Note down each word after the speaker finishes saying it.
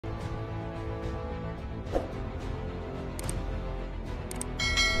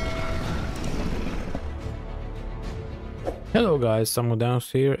Hello guys,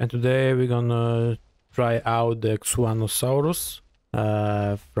 AmongDinos here, and today we're gonna try out the XUANHANOSAURUS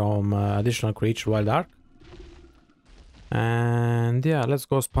from Additional Creature Wild Ark. And yeah, let's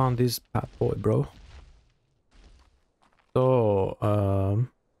go spawn this bad boy, bro. So,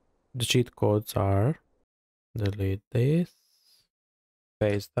 the cheat codes are delete this,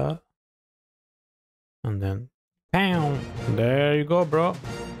 paste that, and then bam! There you go, bro.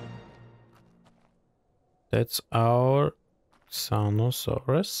 That's our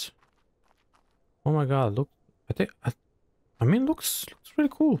Xanosaurus. Oh my god, look. I mean looks really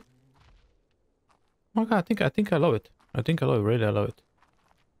cool. Oh my god, I think I love it. Really I love it.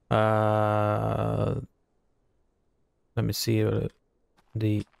 Let me see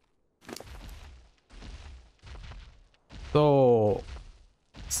the so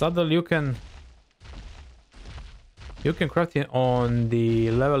saddle you can craft it on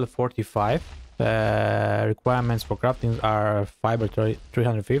the level 45. Requirements for crafting are fiber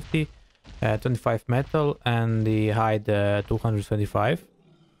 350, 25 metal, and the hide 225.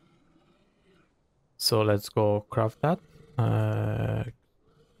 So let's go craft that.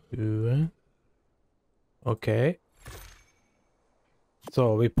 Okay.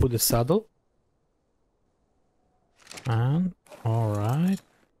 So we put the saddle. And alright.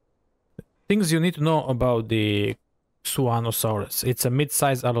 Things you need to know about the XUANHANOSAURUS. It's a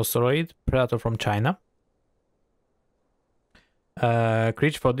mid-sized allosaurid predator from China.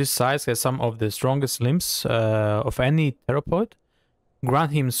 Creature for this size has some of the strongest limbs of any theropod.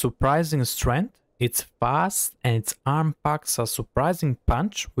 Grant him surprising strength. It's fast, and its arm packs a surprising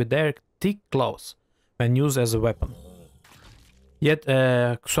punch with their thick claws when used as a weapon. Yet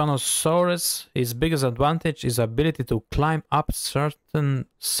XUANHANOSAURUS' his biggest advantage is ability to climb up certain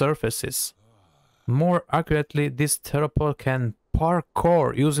surfaces. More accurately, this theropod can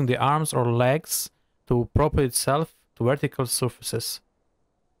parkour using the arms or legs to propel itself to vertical surfaces.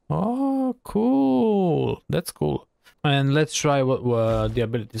 Oh, cool! That's cool. And let's try what the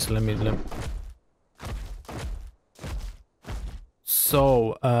abilities. Let me.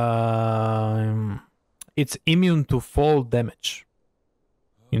 So, it's immune to fall damage.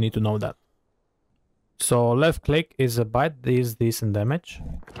 You need to know that. So left click is a bite, is decent damage.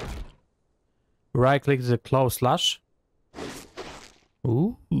 Right click is a claw slash.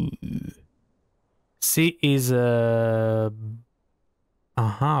 Ooh. C is a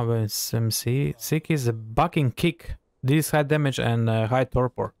C is a bucking kick. This high damage and high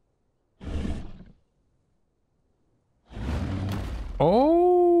torpor.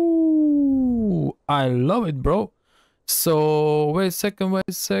 Oh, I love it, bro. So wait a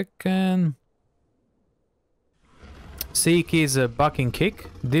second. C key is a bucking kick,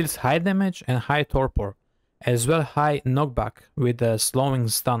 deals high damage and high torpor, as well high knockback with a slowing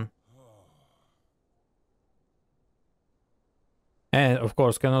stun. And of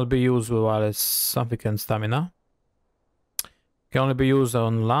course cannot be used while it's significant stamina. Can only be used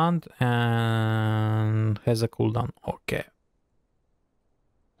on land and has a cooldown. Okay.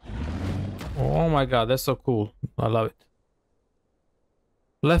 Oh my god, that's so cool. I love it.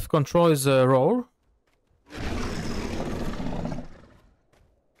 Left control is a roll.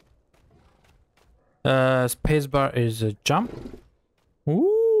 Spacebar is a jump.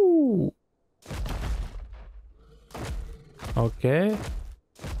 Ooh. Okay.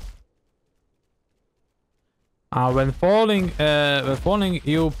 When falling,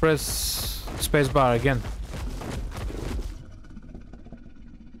 you press spacebar again.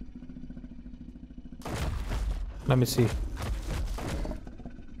 Let me see.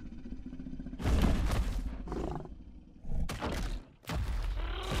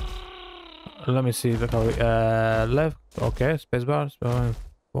 Look how we, left. Okay, spacebar.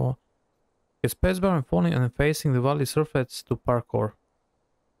 Spacebar and falling and facing the valley surface to parkour.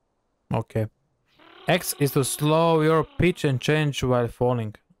 Okay. X is to slow your pitch and change while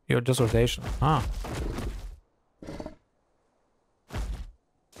falling. Your just rotation. Ah.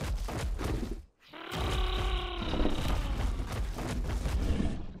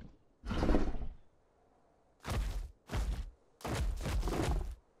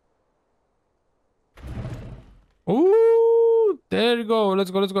 Ooh, there you go.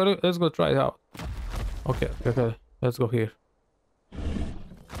 Let's go try it out. Okay. Let's go here.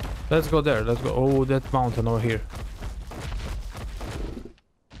 Let's go there. Let's go. Oh, that mountain over here.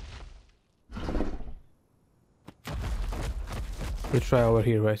 Let's try over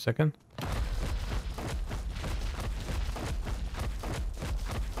here. Wait a second.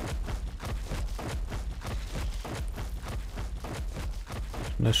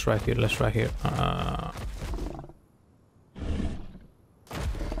 Let's try here.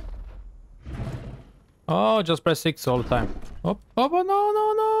 No, just press 6 all the time. Oh, oh, oh, no,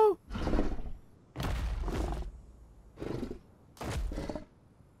 no, no!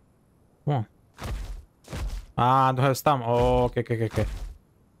 Come on. Ah, I don't have stam. Oh, okay, okay, okay, okay.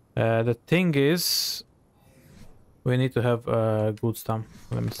 The thing is, we need to have a good stam.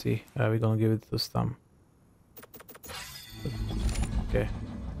 Let me see. We're gonna give it the stam. Okay.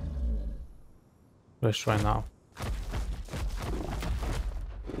 Let's try now.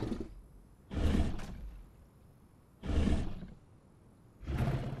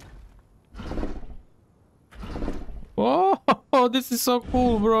 Oh, this is so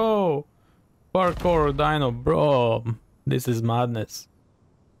cool, bro. Parkour dino, bro. This is madness.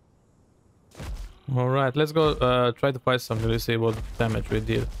 Alright, let's go try to fight something. Let's see what damage we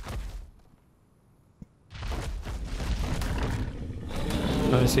did.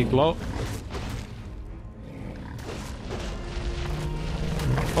 Let me see glow.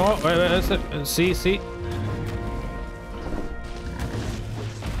 Oh, wait, see.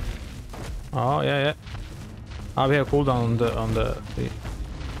 Oh, yeah. Ah, we have cooldown on the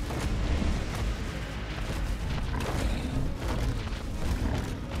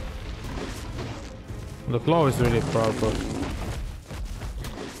The claw is really powerful.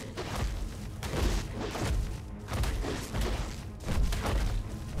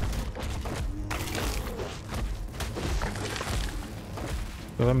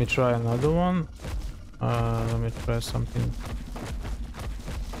 So let me try another one. Let me try something.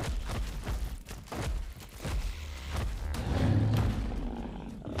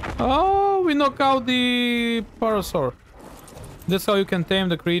 Oh, we knock out the Parasaur. That's how you can tame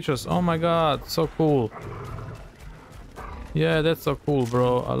the creatures. Oh my god, so cool. Yeah, that's so cool,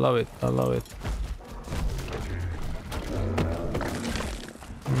 bro. I love it. I love it.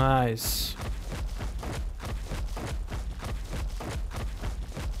 Nice.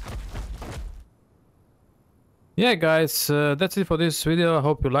 Yeah, guys, that's it for this video. I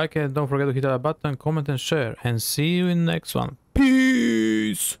hope you like it. Don't forget to hit that button, comment and share. And see you in the next one.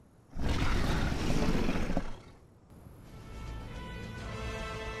 Peace!